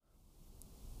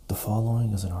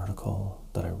following is an article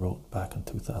that I wrote back in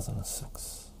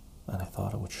 2006, and I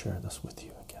thought I would share this with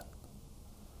you again.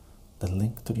 The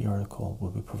link to the article will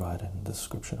be provided in the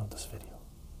description of this video.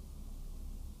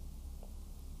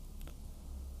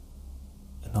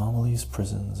 Anomalies,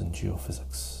 prisons, and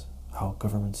geophysics. How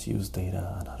governments use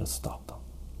data and how to stop them.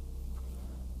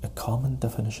 A common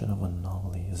definition of an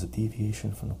anomaly is a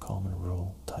deviation from the common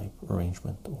rule, type,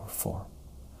 arrangement, or form.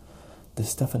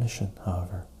 This definition,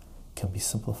 however, can be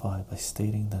simplified by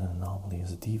stating that an anomaly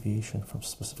is a deviation from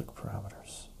specific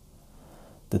parameters.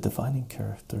 The defining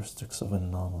characteristics of an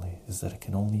anomaly is that it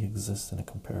can only exist in a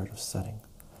comparative setting,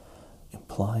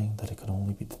 implying that it can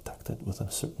only be detected within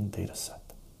a certain data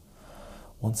set.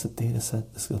 Once a data set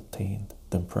is obtained,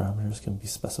 then parameters can be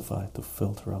specified to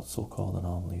filter out so-called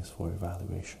anomalies for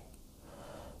evaluation.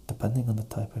 Depending on the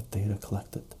type of data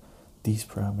collected, these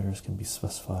parameters can be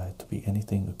specified to be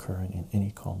anything occurring in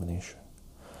any combination.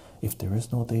 If there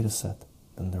is no data set,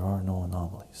 then there are no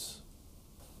anomalies.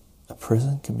 A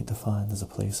prison can be defined as a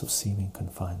place of seeming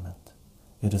confinement.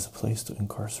 It is a place to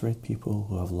incarcerate people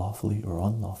who have lawfully or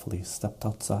unlawfully stepped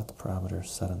outside the parameters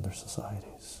set in their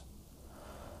societies.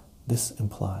 This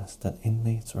implies that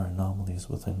inmates are anomalies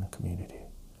within a community.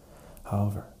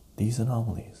 However, these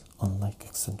anomalies, unlike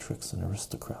eccentrics and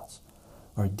aristocrats,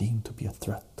 are deemed to be a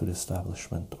threat to the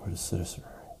establishment or the citizenry.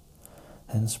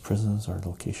 Hence, prisons are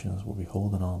locations where we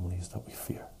hold anomalies that we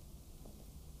fear.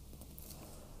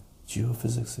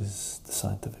 Geophysics is the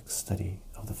scientific study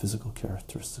of the physical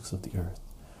characteristics of the Earth,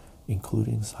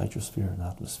 including its hydrosphere and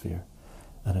atmosphere,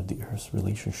 and of the Earth's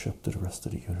relationship to the rest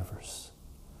of the universe.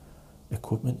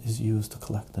 Equipment is used to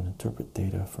collect and interpret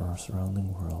data from our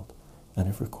surrounding world, and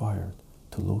if required,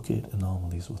 to locate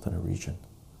anomalies within a region.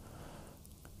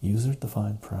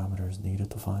 User-defined parameters needed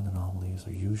to find anomalies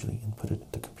are usually inputted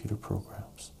into computer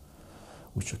programs,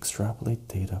 which extrapolate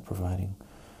data providing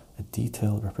a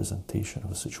detailed representation of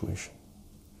a situation.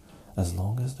 As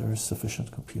long as there is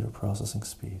sufficient computer processing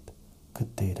speed,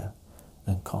 good data,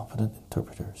 and competent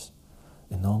interpreters,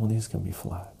 anomalies can be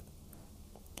flagged.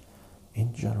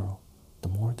 In general, the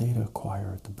more data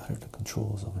acquired, the better the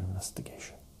controls of an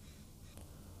investigation.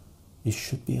 It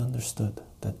should be understood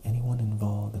that anyone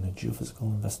involved in a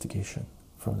geophysical investigation,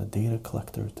 from the data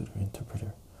collector to the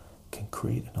interpreter, can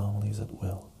create anomalies at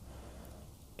will,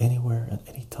 anywhere at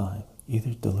any time,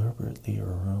 either deliberately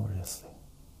or erroneously.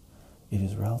 It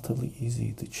is relatively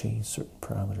easy to change certain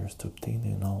parameters to obtain the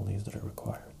anomalies that are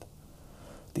required.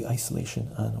 The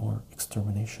isolation and or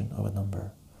extermination of a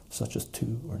number, such as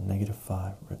 2 or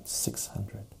 -5 or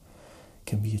 600,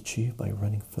 can be achieved by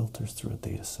running filters through a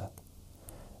data set.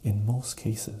 In most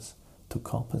cases, to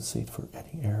compensate for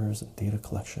any errors in data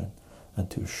collection and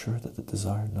to assure that the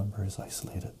desired number is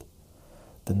isolated,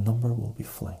 the number will be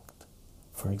flanked.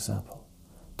 For example,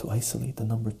 to isolate the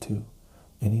number 2,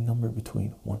 any number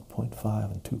between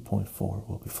 1.5 and 2.4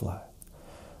 will be flagged.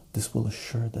 This will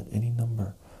assure that any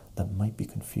number that might be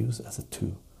confused as a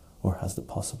 2 or has the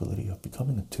possibility of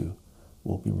becoming a 2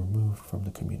 will be removed from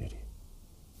the community.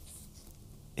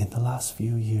 In the last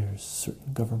few years,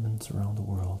 certain governments around the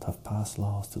world have passed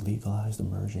laws to legalize the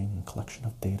merging and collection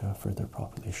of data for their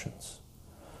populations.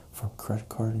 From credit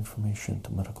card information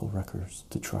to medical records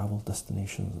to travel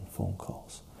destinations and phone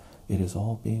calls, it is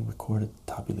all being recorded,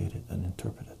 tabulated, and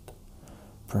interpreted.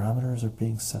 Parameters are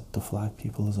being set to flag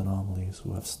people as anomalies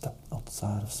who have stepped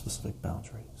outside of specific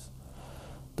boundaries.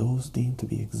 Those deemed to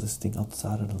be existing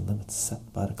outside of the limits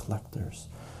set by the collectors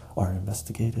are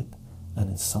investigated and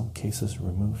in some cases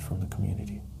removed from the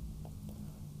community.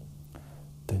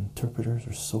 The interpreters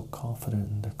are so confident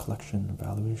in their collection and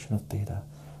evaluation of data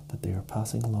that they are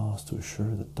passing laws to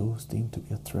assure that those deemed to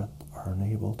be a threat are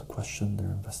unable to question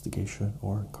their investigation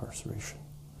or incarceration.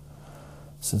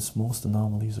 Since most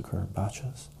anomalies occur in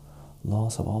batches,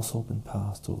 laws have also been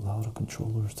passed to allow the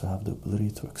controllers to have the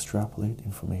ability to extrapolate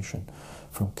information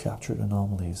from captured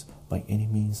anomalies by any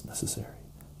means necessary,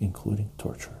 including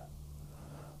torture.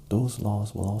 Those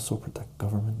laws will also protect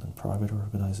government and private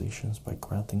organizations by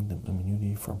granting them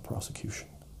immunity from prosecution.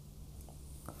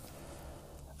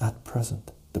 At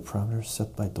present, the parameters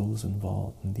set by those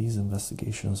involved in these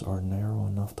investigations are narrow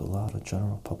enough to allow the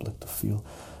general public to feel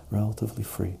relatively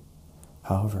free.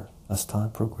 However, as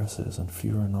time progresses and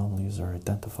fewer anomalies are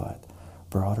identified,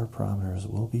 broader parameters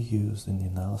will be used in the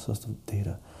analysis of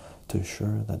data to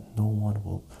assure that no one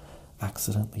will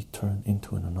accidentally turn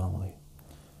into an anomaly.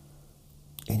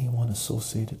 Anyone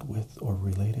associated with or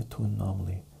related to an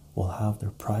anomaly will have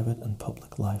their private and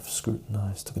public life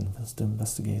scrutinized to convince the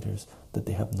investigators that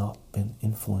they have not been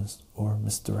influenced or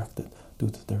misdirected due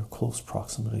to their close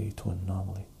proximity to an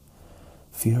anomaly.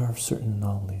 Fear of certain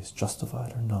anomalies,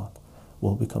 justified or not,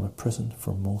 will become a prison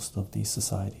for most of these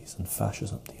societies, and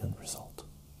fascism the end result.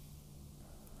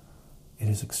 It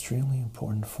is extremely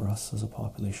important for us as a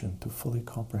population to fully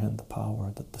comprehend the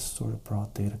power that this sort of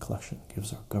broad data collection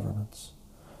gives our governments.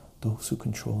 Those who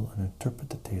control and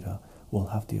interpret the data will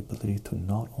have the ability to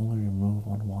not only remove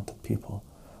unwanted people,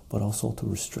 but also to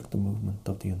restrict the movement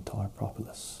of the entire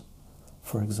populace.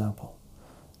 For example,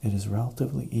 it is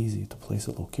relatively easy to place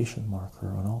a location marker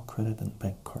on all credit and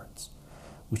bank cards,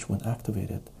 which when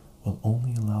activated will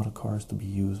only allow the cards to be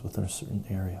used within a certain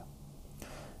area.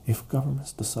 If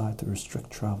governments decide to restrict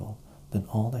travel, then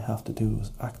all they have to do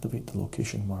is activate the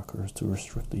location markers to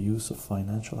restrict the use of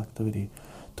financial activity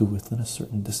to within a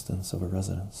certain distance of a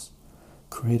residence,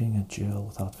 creating a jail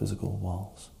without physical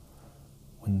walls.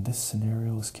 When this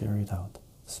scenario is carried out,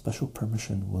 special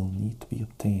permission will need to be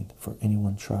obtained for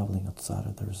anyone traveling outside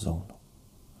of their zone.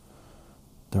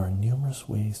 There are numerous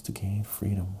ways to gain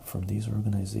freedom from these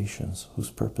organizations whose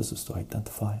purpose is to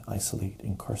identify, isolate,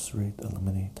 incarcerate,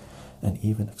 eliminate, and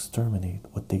even exterminate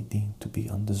what they deem to be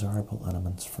undesirable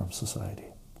elements from society.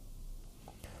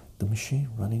 The machine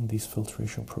running these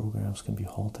filtration programs can be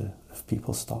halted if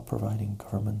people stop providing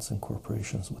governments and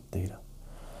corporations with data.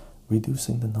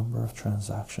 Reducing the number of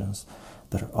transactions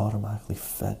that are automatically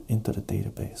fed into the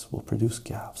database will produce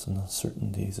gaps and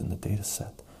uncertainties in the data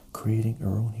set, creating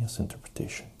erroneous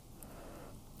interpretation.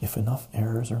 If enough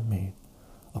errors are made,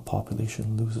 a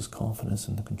population loses confidence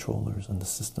in the controllers and the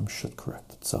system should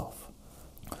correct itself.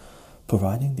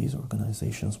 Providing these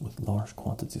organizations with large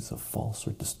quantities of false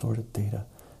or distorted data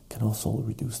can also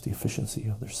reduce the efficiency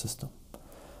of their system.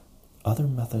 Other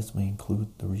methods may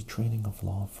include the retraining of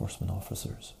law enforcement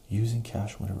officers, using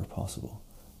cash whenever possible,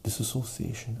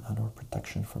 disassociation and/or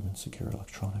protection from insecure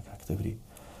electronic activity,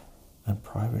 and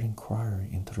private inquiry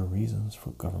into the reasons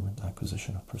for government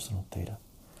acquisition of personal data.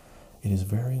 It is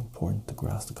very important to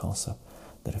grasp the concept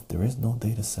that if there is no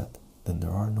data set, then there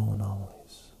are no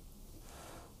anomalies.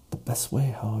 The best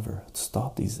way, however, to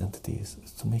stop these entities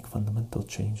is to make fundamental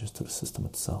changes to the system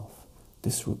itself.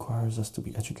 This requires us to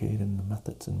be educated in the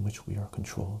methods in which we are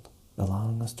controlled,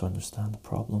 allowing us to understand the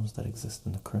problems that exist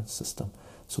in the current system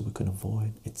so we can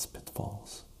avoid its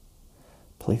pitfalls.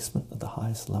 Placement at the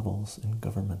highest levels in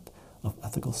government of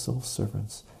ethical civil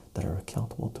servants that are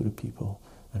accountable to the people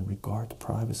and regard the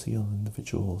privacy of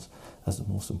individuals as the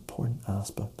most important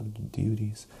aspect of their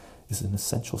duties is an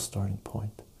essential starting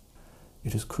point.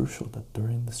 It is crucial that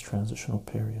during this transitional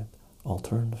period,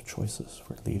 alternative choices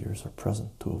for leaders are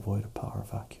present to avoid a power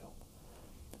vacuum.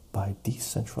 By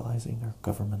decentralizing our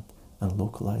government and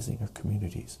localizing our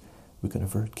communities, we can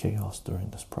avert chaos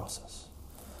during this process.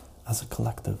 As a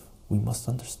collective, we must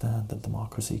understand that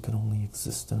democracy can only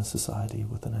exist in a society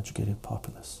with an educated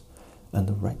populace, and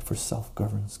the right for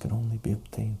self-governance can only be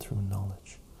obtained through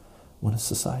knowledge. When a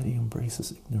society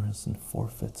embraces ignorance and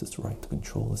forfeits its right to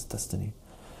control its destiny,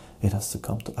 it has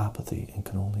succumbed to apathy and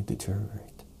can only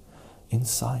deteriorate. In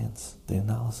science, the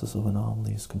analysis of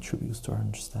anomalies contributes to our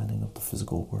understanding of the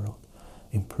physical world,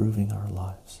 improving our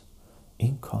lives.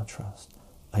 In contrast,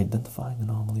 identifying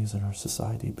anomalies in our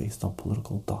society based on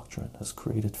political doctrine has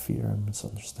created fear and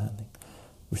misunderstanding,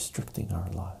 restricting our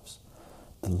lives.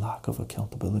 The lack of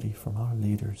accountability from our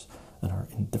leaders and our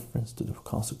indifference to the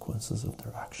consequences of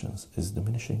their actions is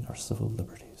diminishing our civil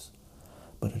liberties.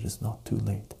 But it is not too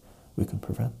late. We can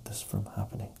prevent this from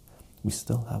happening. We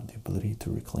still have the ability to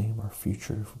reclaim our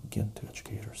future if we begin to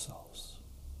educate ourselves.